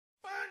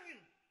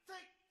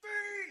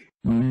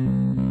Welcome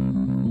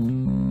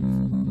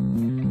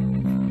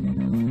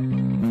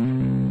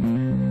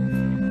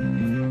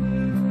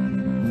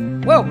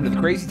to the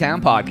Crazy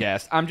Town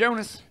Podcast. I'm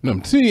Jonas. And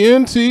I'm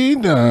TNT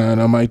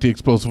Dynamite, the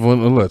explosive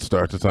one. Let's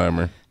start the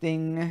timer.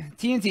 Ding.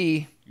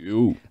 TNT.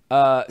 You.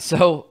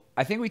 So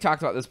I think we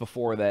talked about this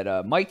before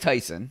that Mike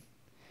Tyson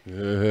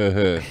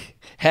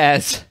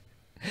has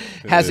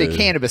a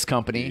cannabis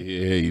company.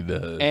 Yeah, he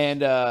does.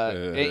 And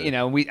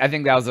I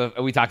think that was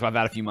we talked about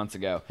that a few months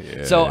ago.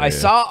 Yeah, so I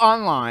saw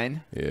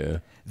online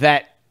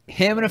that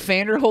him and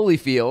Evander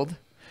Holyfield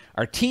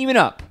are teaming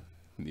up.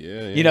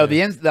 Yeah. You know,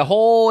 the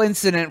whole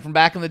incident from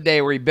back in the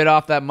day where he bit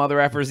off that mother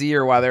effer's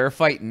ear while they were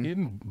fighting. He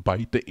didn't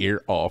bite the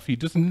ear off. He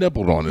just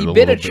nibbled on it He a bit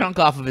little a bit. chunk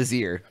off of his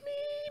ear.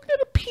 He bit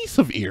a piece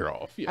of ear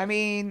off. Yeah. I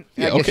mean,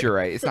 Yeah, I guess okay. you're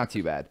right. It's not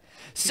too bad. Who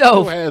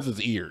So, has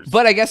his ears?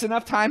 but I guess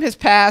enough time has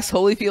passed.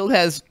 Holyfield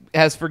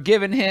has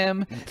forgiven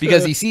him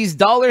because he sees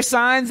dollar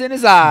signs in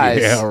his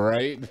eyes. Yeah,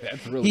 right.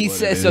 That's really He what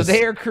says it so. is.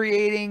 They are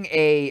creating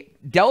a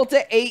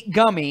Delta 8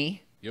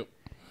 gummy Yep.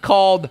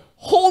 called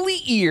Holy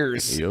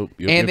Ears, Yep,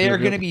 and they are yep.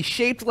 going to be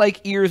shaped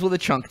like ears with a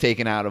chunk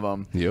taken out of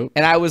them. Yep.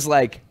 And I was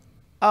like,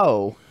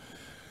 oh.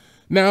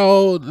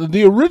 Now,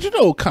 the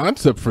original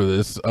concept for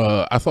this,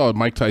 I thought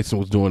Mike Tyson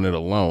was doing it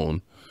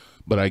alone,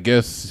 but I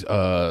guess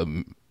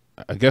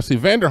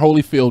Evander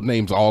Holyfield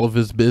names all of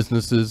his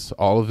businesses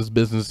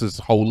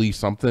Holy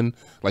something.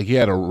 Like he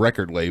had a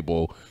record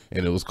label,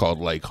 and it was called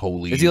like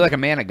Holy. Is he like a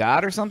man of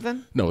God or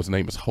something? No, his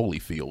name is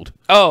Holyfield.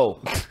 Oh.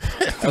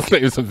 His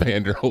name is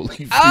Evander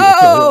Holyfield.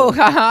 Oh,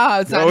 haha.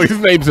 It's No, not his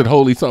name's at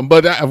Holy something.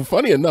 But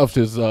funny enough,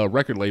 his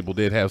record label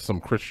did have some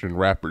Christian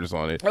rappers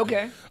on it.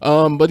 okay.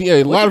 But yeah,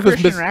 a lot What of do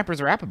his Christian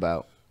rappers rap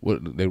about?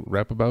 what they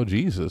rap about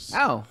Jesus.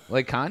 Oh,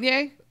 like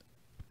Kanye?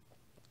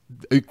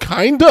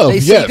 Kind of. They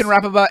say yes. you can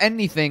rap about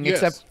anything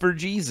Yes. except for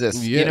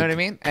Jesus. Yeah, You know what I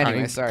mean?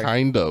 Anyway, sorry.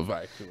 Kind of,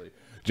 actually.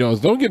 Jones,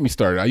 don't get me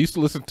started. I used to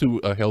listen to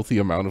a healthy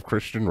amount of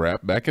Christian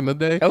rap back in the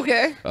day.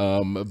 Okay.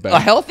 A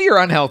Back, healthy or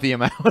unhealthy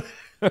amount?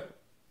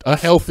 a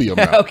healthy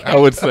amount. Okay. I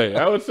would say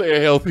a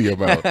healthy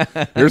amount.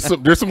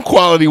 There's some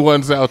quality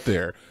ones out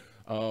there.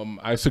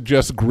 I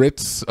suggest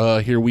Grits.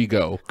 Here we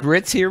go.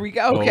 Grits, here we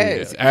go. Oh, Okay.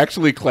 yeah.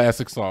 Actually,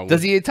 classic song.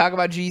 Does he talk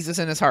about Jesus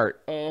in his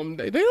heart?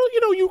 They don't,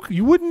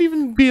 you wouldn't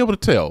even be able to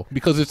tell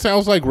because it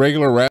sounds like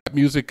regular rap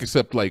music,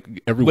 except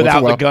like every once in Without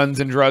a while. the guns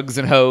and drugs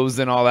and hoes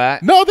and all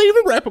that? No, they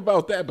even rap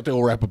about that, but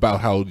they'll rap about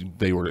how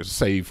they were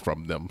saved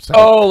from them. So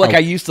Oh, like how-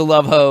 I used to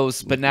love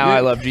hoes, but now I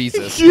love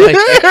Jesus. Yeah, Like,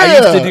 I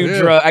used to do yeah.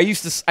 drugs.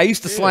 I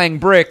used to slang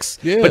bricks,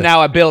 Yeah. but now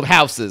I build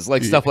houses,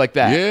 like stuff like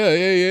that.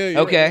 Yeah.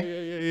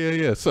 Okay.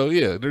 Yeah. So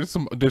yeah, there's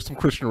some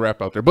Christian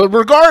rap out there, but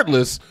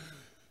regardless,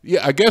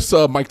 yeah, I guess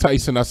Mike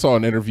Tyson. I saw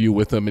an interview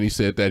with him, and he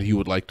said that he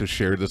would like to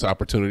share this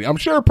opportunity. I'm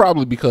sure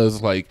probably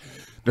because like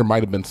there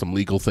might have been some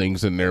legal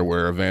things in there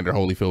where Evander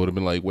Holyfield would have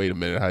been like, wait a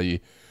minute, how you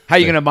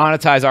going to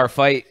monetize our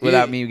fight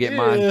without me getting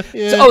mine?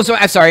 yeah. So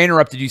I'm sorry, I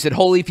interrupted you. You said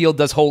Holyfield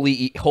does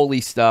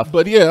holy stuff.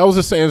 But yeah, I was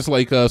just saying it's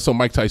like so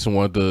Mike Tyson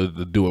wanted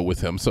to do it with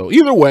him. So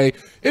either way,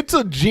 it's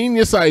a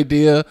genius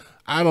idea.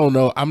 I don't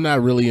know. I'm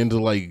not really into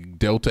like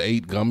Delta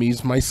 8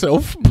 gummies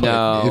myself. But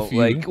No, if you,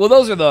 like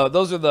those are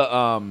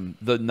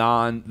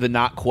the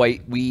not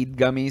quite weed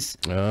gummies.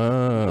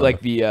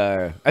 Like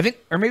I think,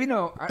 or maybe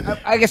no.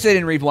 I guess I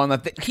didn't read one.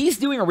 He's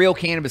doing a real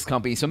cannabis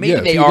company, so maybe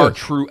Yes, they he are does.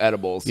 true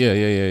edibles.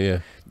 Yeah.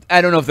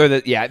 I don't know if they're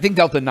the. Yeah, I think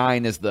Delta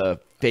 9 is the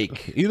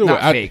fake. Either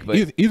Not way, fake,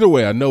 but either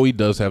way, I know he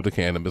does have the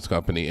cannabis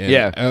company. And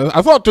Yeah.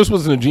 I thought this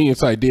was a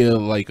genius idea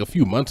like a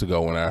few months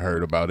ago when I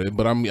heard about it.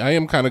 But I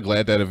am kind of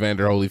glad that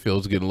Evander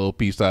Holyfield's getting a little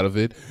piece out of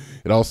it.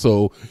 It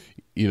also,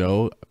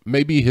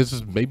 maybe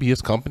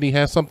his company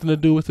has something to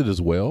do with it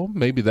as well.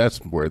 Maybe that's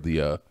where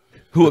the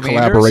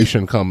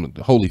collaboration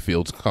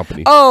Holyfield's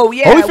company. Oh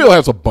yeah, Holyfield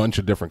has a bunch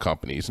of different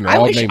companies. And they're I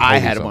all wish named I Holy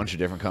had a something. bunch of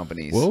different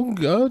companies. Well,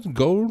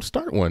 go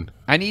start one.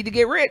 I need to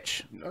get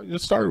rich.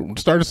 Just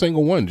start a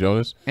single one,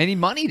 Jonas. I need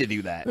money to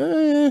do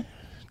that.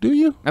 Do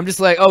you? I'm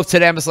just like,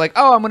 today I'm just like,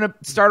 I'm gonna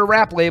start a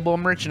rap label.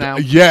 I'm rich now.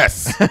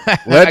 Yes. I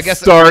Let's guess-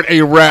 start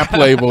a rap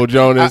label,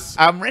 Jonas.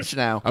 I'm rich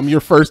now. I'm your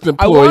first I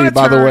employee, want to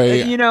by turn, the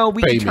way.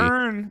 we Pay can me.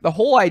 turn the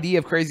whole idea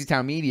of Crazy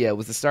Town Media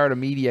was to start a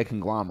media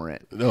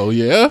conglomerate. Oh,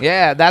 yeah?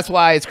 Yeah, that's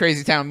why it's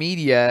Crazy Town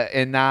Media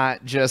and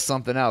not just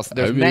something else.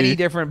 There's many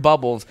different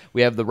bubbles.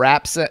 We have the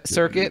rap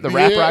circuit, the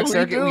rap rock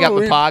circuit. We got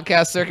the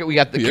podcast circuit. We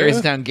got the Crazy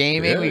Town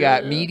Gaming. We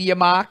got Media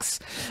Mocks.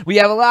 We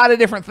have a lot of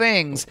different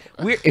things.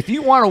 If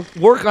you want to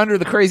work under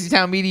the Crazy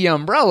Town Media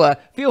umbrella,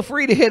 feel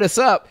free to hit us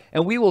up,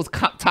 and we will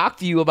talk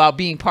to you about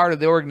being part of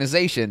the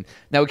organization.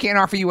 Now, we can't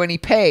offer you any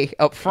pay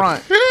up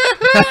front.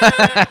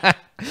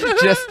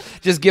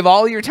 Just give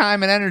all your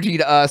time and energy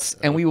to us,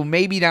 and we will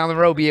maybe down the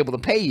road be able to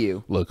pay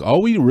you. Look,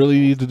 all we really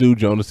need to do,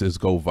 Jonas, is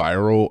go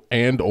viral,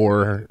 and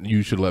or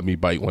you should let me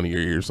bite one of your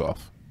ears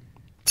off.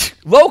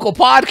 Local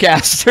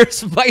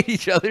podcasters bite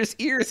each other's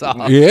ears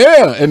off.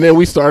 Yeah, and then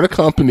we start a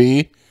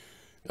company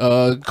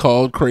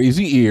called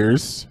Crazy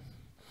Ears.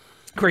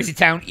 Crazy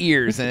Town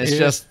ears, and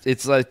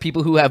it's like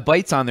people who have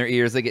bites on their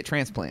ears, they get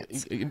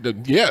transplants.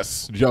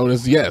 Yes,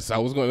 Jonas. Yes, I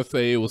was going to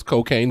say it was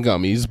cocaine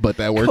gummies, but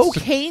that works.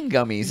 Cocaine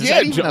gummies. Is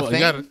that even a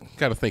thing?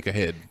 Got to think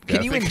ahead.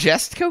 Can you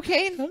ingest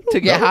cocaine to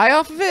get high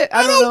off of it?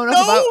 I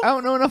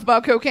don't know enough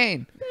about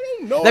cocaine.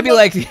 That'd be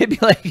like it'd be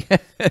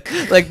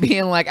like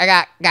being like,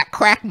 I got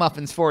crack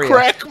muffins for you.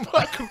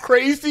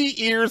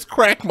 Crazy ears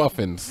crack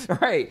muffins.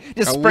 Right.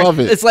 I love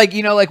it. It's like,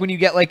 like when you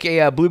get like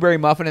a blueberry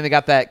muffin and they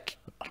got that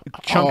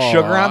chunk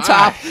sugar on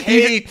top. I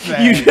hate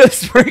that. You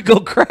just sprinkle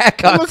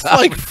crack on top. It looks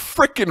like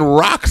freaking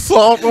rock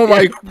salt. Oh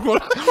my!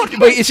 But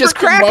it's just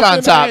crack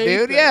on top,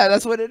 dude. Yeah,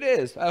 that's what it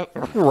is.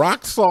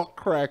 Rock salt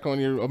crack on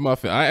your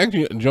muffin.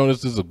 Actually,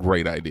 Jonas, this is a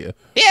great idea.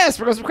 Yeah,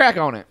 sprinkle some crack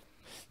on it.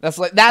 That's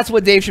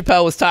what Dave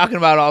Chappelle was talking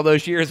about all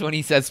those years when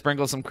he said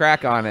sprinkle some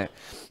crack on it.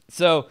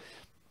 So,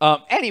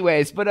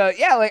 anyways, but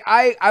yeah, like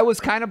I was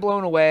kind of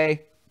blown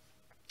away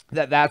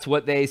that that's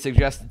what they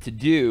suggested to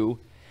do.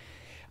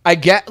 I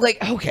get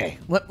like, okay,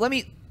 let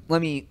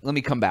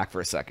me come back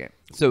for a second.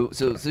 So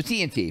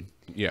TNT.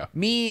 Yeah.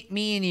 Me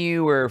and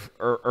you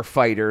are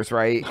fighters,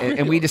 right?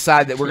 And we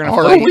decide that we're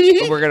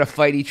gonna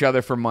fight each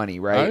other for money,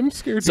 right? I'm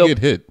scared to get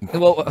hit.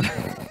 Well,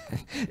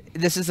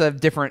 this is a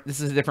different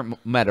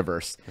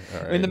metaverse.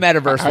 Right. In the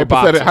metaverse,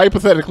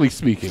 hypothetically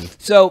speaking.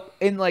 So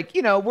in like,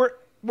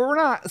 we're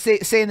not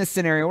say in this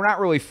scenario, we're not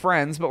really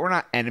friends, but we're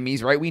not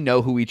enemies, right? We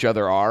know who each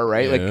other are,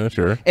 right? Yeah, like,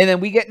 sure. And then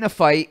we get in a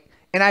fight.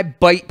 And I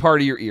bite part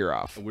of your ear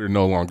off. We're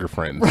no longer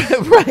friends.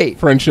 Right.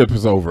 Friendship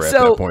is over at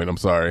that point. I'm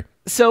sorry.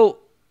 So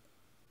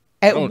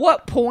at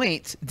what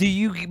point do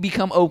you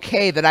become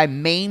okay that I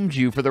maimed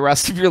you for the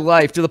rest of your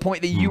life to the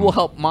point that you will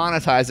help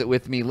monetize it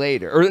with me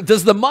later? Or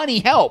does the money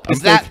help?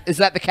 Is that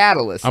the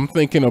catalyst? I'm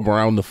thinking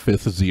around the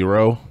 5th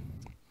zero.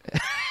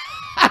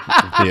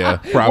 Yeah,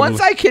 probably. Once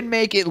I can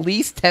make at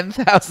least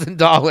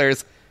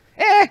 $10,000,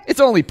 it's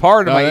only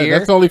part of my ear.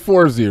 That's only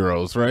 4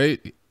 zeros, right?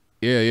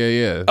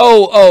 Yeah.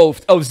 Oh,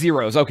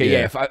 zeros. Okay,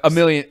 yeah.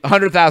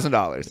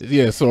 $100,000.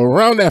 Yeah, so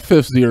around that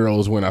 5th zero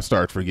is when I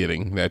start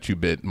forgetting that you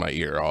bit my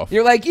ear off.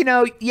 You're like,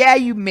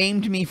 you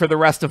maimed me for the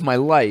rest of my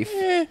life,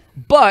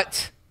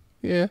 but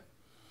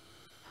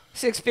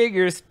 6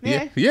 figures.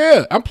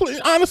 Yeah.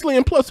 Honestly,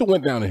 and plus it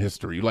went down in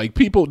history. Like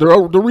people,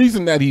 the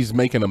reason that he's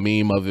making a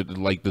meme of it,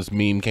 like this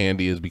meme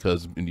candy, is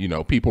because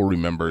people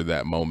remember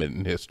that moment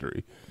in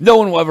history. No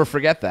one will ever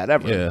forget that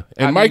ever. Yeah,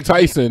 and Mike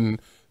Tyson.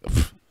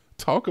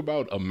 Talk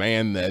about a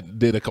man that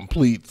did a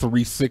complete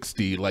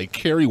 360. Like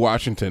Kerry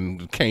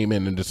Washington came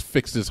in and just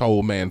fixed this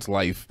whole man's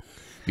life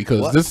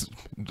because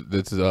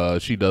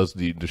she does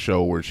the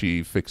show where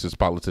she fixes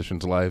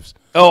politicians' lives.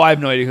 Oh, I have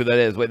no idea who that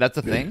is. Wait, that's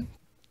a thing?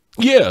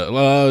 Yeah.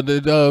 What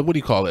do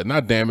you call it?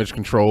 Not damage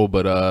control,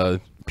 but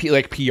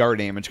like PR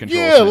damage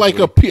control. Yeah, like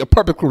a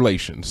public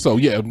relations. So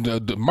yeah,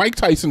 Mike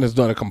Tyson has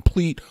done a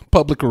complete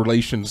public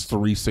relations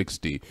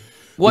 360.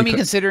 Well, I mean,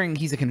 considering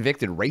he's a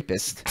convicted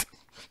rapist.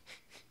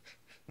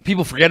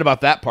 People forget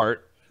about that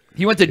part.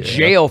 He went to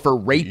jail for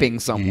raping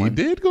someone. He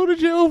did go to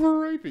jail for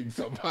raping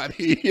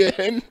somebody.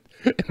 And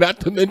not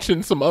to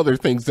mention some other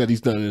things that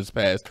he's done in his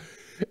past.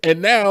 And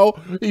now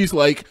he's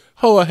like,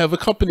 oh, I have a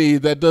company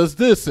that does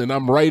this, and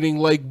I'm writing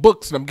like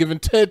books, and I'm giving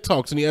TED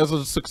Talks, and he has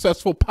a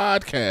successful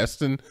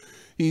podcast, and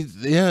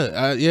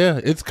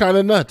it's kind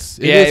of nuts.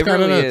 It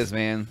really is,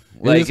 man.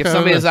 Like if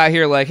somebody is out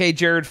here like, hey,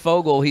 Jared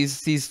Fogle,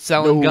 he's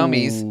selling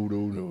gummies.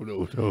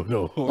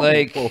 No.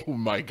 Like, oh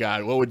my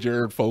God, what would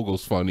Jared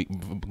Fogle's funny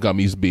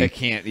gummies be? I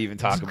can't even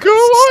talk about. Go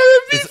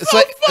on,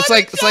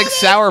 it's like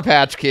Sour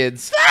Patch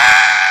Kids.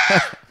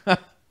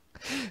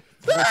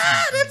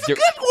 That's a good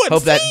one.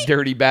 Hope that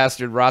dirty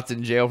bastard rots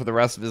in jail for the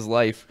rest of his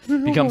life.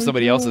 Becomes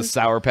somebody else's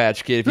Sour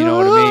Patch Kid, if you know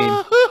what I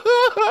mean.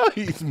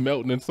 He's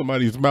melting in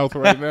somebody's mouth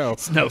right now.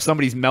 No,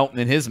 somebody's melting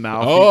in his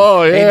mouth.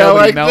 Oh, He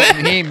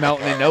ain't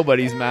melting in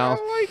nobody's mouth.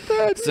 I like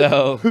that.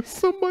 So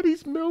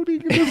somebody's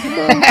melting in his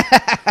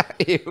mouth.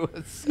 It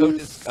was so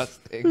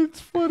disgusting. It's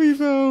funny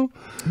though.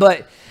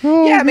 But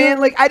yeah, man,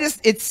 like I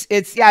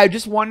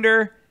just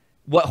wonder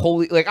what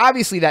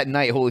obviously that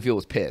night Holyfield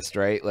was pissed,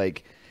 right?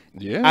 Like,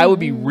 yeah, I would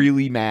be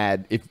really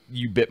mad if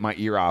you bit my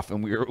ear off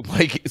and we were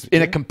like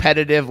in a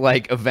competitive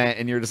like event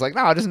and you're just like,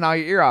 no, I'll just gnaw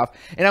your ear off.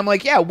 And I'm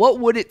like, yeah, what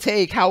would it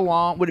take? How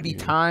long? Would it be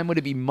time? Would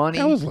it be money?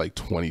 That was like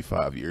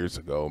 25 years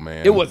ago,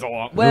 man. It was a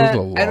long.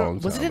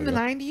 Was it in the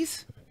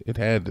 90s? It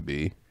had to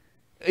be.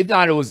 If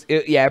not,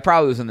 it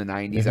probably was in the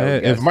 90s.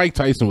 If Mike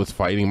Tyson was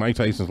fighting, Mike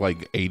Tyson's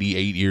like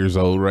 88 years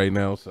old right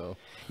now, so.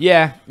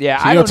 Yeah.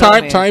 So,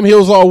 time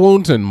heals all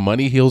wounds and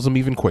money heals them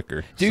even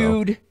quicker.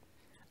 Dude. So.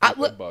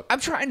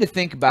 I'm trying to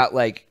think about,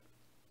 like,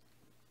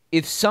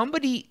 if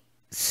somebody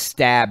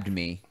stabbed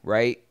me,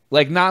 right?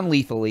 Like,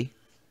 non-lethally.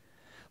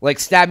 Like,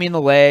 stabbed me in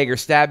the leg or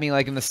stabbed me,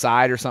 like, in the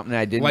side or something and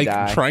I didn't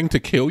die. Like, trying to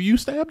kill you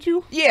stabbed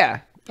you? Yeah.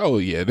 Oh,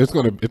 yeah. It's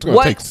gonna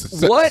take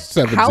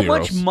 7 How zeros.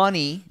 much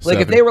money? Like,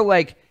 if they were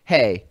like,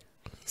 hey,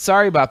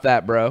 sorry about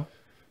that, bro.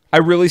 I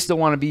really still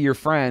want to be your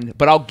friend,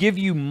 but I'll give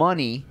you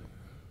money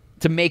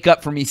to make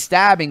up for me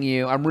stabbing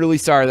you. I'm really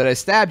sorry that I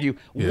stabbed you.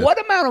 Yeah.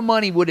 What amount of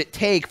money would it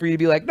take for you to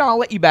be like, no, I'll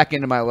let you back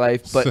into my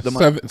life, but the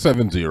money...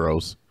 7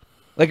 zeros.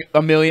 Like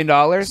 $1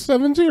 million?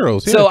 7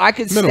 zeros. Yeah. So I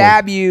could Minimum.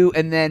 stab you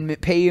and then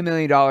pay you $1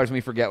 million and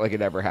we forget like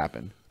it ever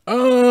happened.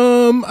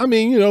 I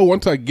mean,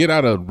 once I get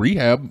out of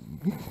rehab,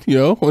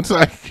 once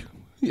I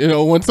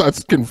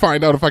can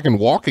find out if I can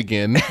walk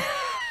again.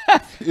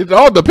 It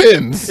all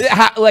depends.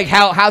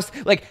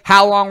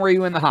 How long were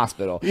you in the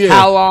hospital? Yeah.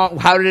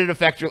 How did it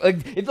affect your,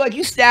 like, it's like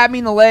you stab me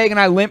in the leg and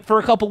I limp for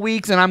a couple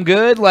weeks and I'm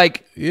good.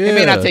 Like, it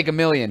may not take $1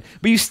 million,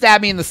 but you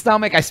stab me in the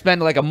stomach, I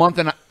spend like a month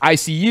in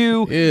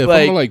ICU. Yeah, if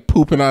I'm like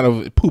pooping out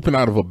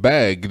of a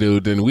bag,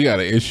 dude, then we got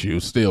an issue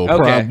still.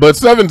 Okay. But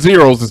 7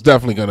 zeros is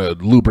definitely gonna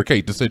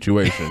lubricate the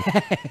situation.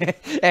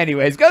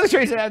 Anyways, go to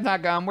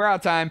TraceItOut.com. We're out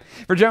of time.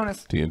 For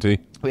Jonas. TNT.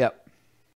 We up.